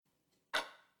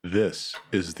This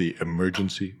is the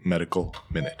Emergency Medical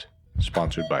Minute,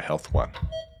 sponsored by Health One.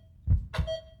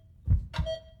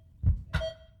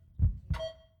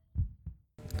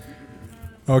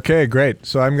 Okay, great.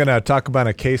 So I'm going to talk about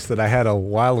a case that I had a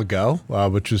while ago,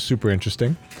 which was super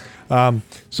interesting.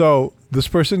 So this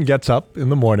person gets up in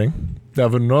the morning. They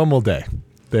have a normal day.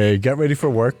 They get ready for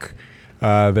work.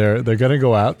 They're going to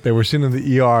go out. They were seen in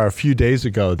the ER a few days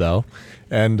ago, though,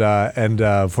 and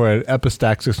for an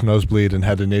epistaxis nosebleed and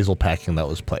had a nasal packing that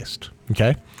was placed.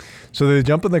 Okay, so they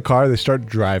jump in the car. They start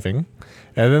driving,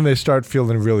 and then they start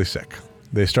feeling really sick.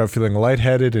 They start feeling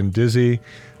lightheaded and dizzy,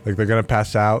 like they're going to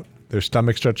pass out. Their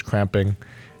stomach starts cramping,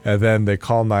 and then they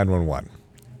call 911.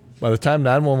 By the time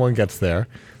 911 gets there,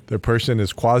 the person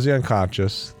is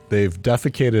quasi-unconscious. They've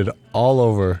defecated all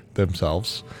over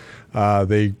themselves.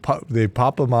 They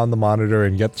pop them on the monitor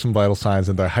and get some vital signs,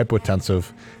 and they're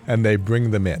hypotensive, and they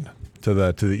bring them in to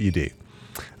the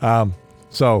ED.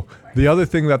 So the other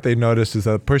thing that they notice is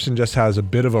that the person just has a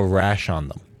bit of a rash on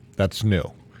them. That's new.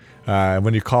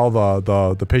 When you call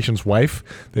the patient's wife,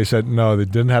 they said, no, they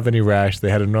didn't have any rash. They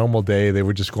had a normal day. They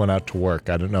were just going out to work.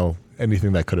 I don't know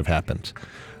anything that could have happened.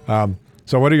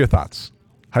 So what are your thoughts?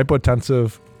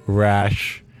 Hypotensive,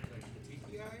 rash.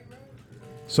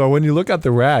 So when you look at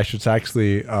the rash, it's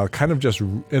actually kind of just,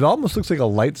 it almost looks like a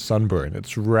light sunburn.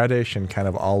 It's reddish and kind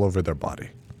of all over their body.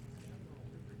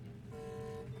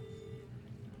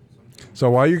 So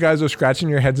while you guys are scratching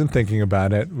your heads and thinking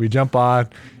about it, we jump on.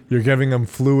 You're giving them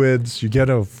fluids. You get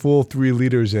a full 3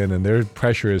 liters in, and their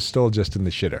pressure is still just in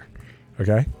the shitter.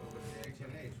 Okay?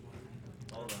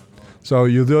 So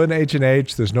you do an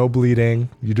H&H. There's no bleeding.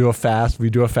 You do a fast. We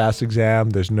do a fast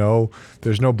exam. There's no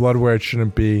blood where it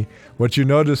shouldn't be. What you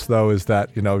notice, though, is that,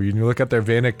 you look at their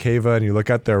vena cava and you look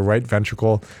at their right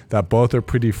ventricle, that both are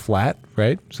pretty flat,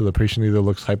 right? So the patient either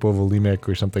looks hypovolemic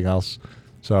or something else.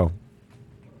 So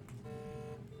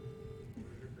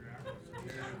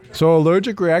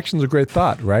allergic reaction is a great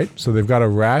thought, right? So they've got a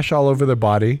rash all over their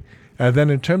body. And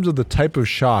then in terms of the type of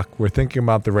shock, we're thinking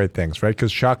about the right things, right?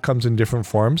 Because shock comes in different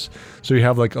forms. So you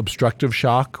have like obstructive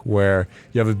shock, where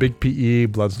you have a big PE,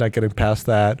 blood's not getting past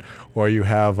that. Or you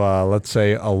have, let's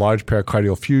say, a large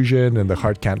pericardial fusion and the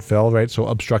heart can't fill, right? So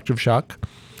obstructive shock.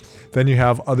 Then you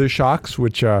have other shocks,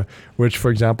 which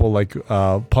for example, like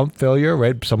pump failure,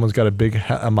 right? Someone's got a big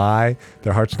MI,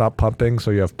 their heart's not pumping, so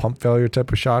you have pump failure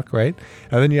type of shock, right?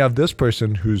 And then you have this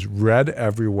person who's red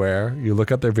everywhere. You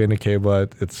look at their vena cava,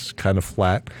 it's kind of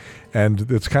flat, and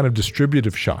it's kind of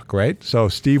distributive shock, right? So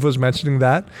Steve was mentioning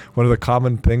that. One of the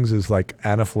common things is like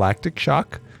anaphylactic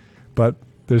shock, but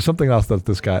there's something else that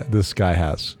this guy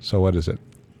has. So what is it?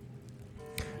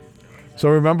 So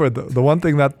remember, the one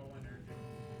thing that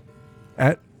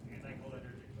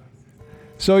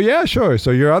So yeah, sure. So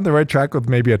you're on the right track with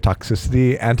maybe a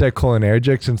toxicity,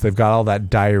 anticholinergic, since they've got all that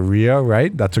diarrhea,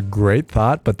 right? That's a great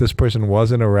thought. But this person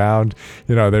wasn't around.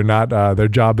 They're not. Their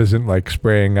job isn't like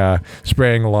spraying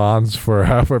lawns for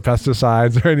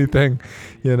pesticides or anything.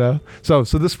 So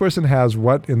this person has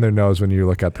what in their nose when you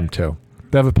look at them too?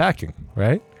 They have a packing,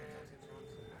 right?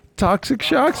 Toxic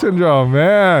shock syndrome,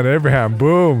 man. Abraham,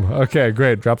 boom. Okay,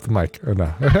 great. Drop the mic. Or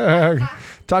no.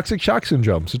 Toxic shock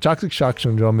syndrome. So toxic shock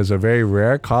syndrome is a very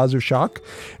rare cause of shock.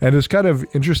 And it's kind of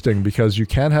interesting because you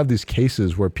can have these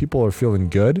cases where people are feeling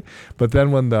good, but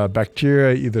then when the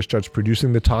bacteria either starts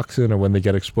producing the toxin or when they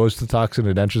get exposed to the toxin,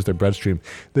 it enters their bloodstream,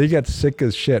 they get sick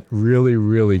as shit really,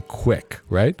 really quick,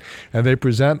 right? And they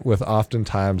present with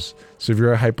oftentimes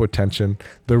severe hypotension.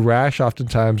 The rash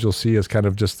oftentimes you'll see is kind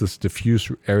of just this diffuse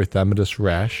erythematous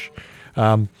rash.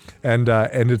 And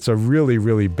it's a really,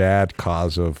 really bad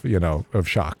cause of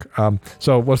shock.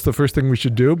 So what's the first thing we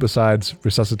should do besides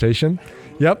resuscitation?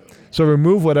 Yep. So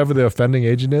remove whatever the offending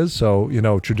agent is. So,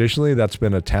 traditionally that's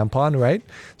been a tampon, right?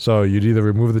 So you'd either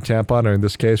remove the tampon or in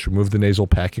this case, remove the nasal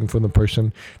packing from the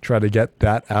person, try to get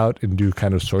that out and do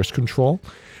kind of source control.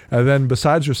 And then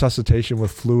besides resuscitation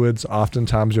with fluids,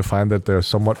 oftentimes you'll find that they're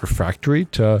somewhat refractory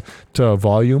to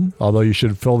volume, although you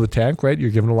should fill the tank, right? You're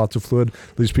giving them lots of fluid.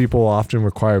 These people often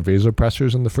require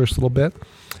vasopressors in the first little bit.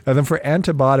 And then for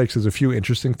antibiotics, there's a few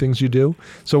interesting things you do.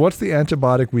 So what's the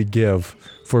antibiotic we give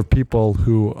for people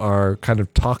who are kind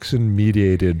of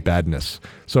toxin-mediated badness?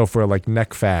 So for like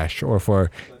neck fash or for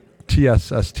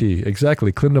TSST,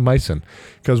 exactly, clindamycin.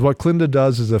 Because what Clinda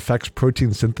does is affects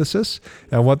protein synthesis.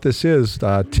 And what this is,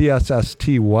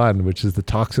 TSST1, which is the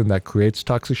toxin that creates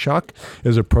toxic shock,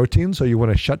 is a protein. So you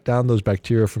want to shut down those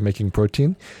bacteria from making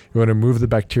protein. You want to remove the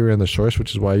bacteria in the source,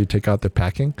 which is why you take out the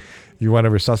packing. You want to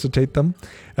resuscitate them.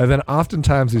 And then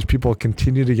oftentimes these people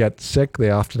continue to get sick.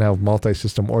 They often have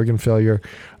multi-system organ failure.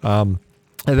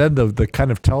 And then the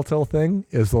kind of telltale thing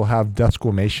is they'll have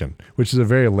desquamation, which is a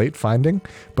very late finding.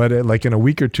 But like in a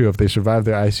week or two, if they survive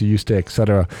their ICU stay,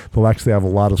 etc., they'll actually have a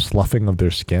lot of sloughing of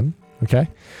their skin. Okay,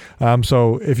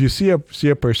 so if you see a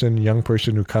person, young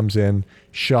person who comes in,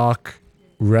 shock,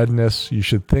 redness, you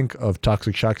should think of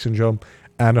toxic shock syndrome,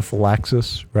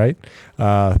 anaphylaxis, right?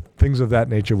 Things of that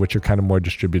nature, which are kind of more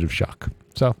distributive shock.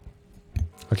 So,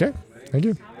 okay, thank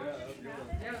you.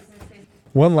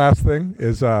 One last thing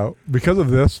is because of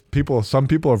this, some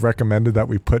people have recommended that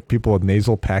we put people with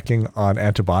nasal packing on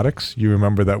antibiotics. You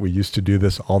remember that we used to do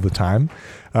this all the time.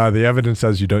 The evidence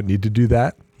says you don't need to do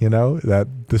that. That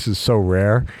this is so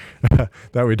rare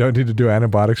that we don't need to do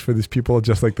antibiotics for these people.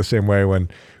 Just like the same way when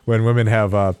women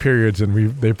have periods and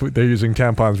they're using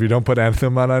tampons, we don't put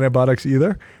them on antibiotics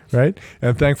either, right?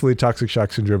 And thankfully, toxic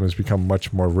shock syndrome has become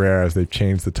much more rare as they've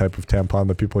changed the type of tampon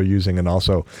that people are using, and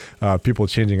also people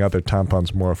changing out their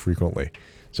tampons more frequently.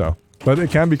 So, but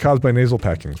it can be caused by nasal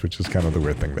packings, which is kind of the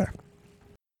weird thing there.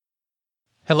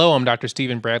 Hello, I'm Dr.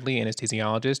 Stephen Bradley,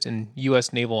 anesthesiologist and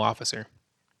U.S. Naval officer.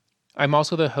 I'm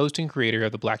also the host and creator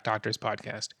of the Black Doctors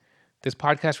podcast. This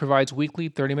podcast provides weekly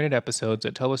 30-minute episodes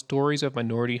that tell the stories of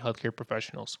minority healthcare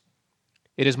professionals.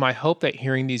 It is my hope that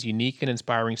hearing these unique and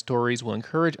inspiring stories will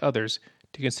encourage others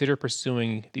to consider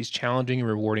pursuing these challenging and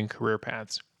rewarding career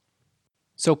paths.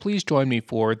 So please join me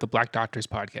for the Black Doctors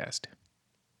podcast.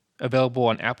 Available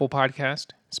on Apple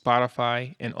Podcast,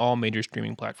 Spotify, and all major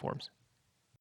streaming platforms.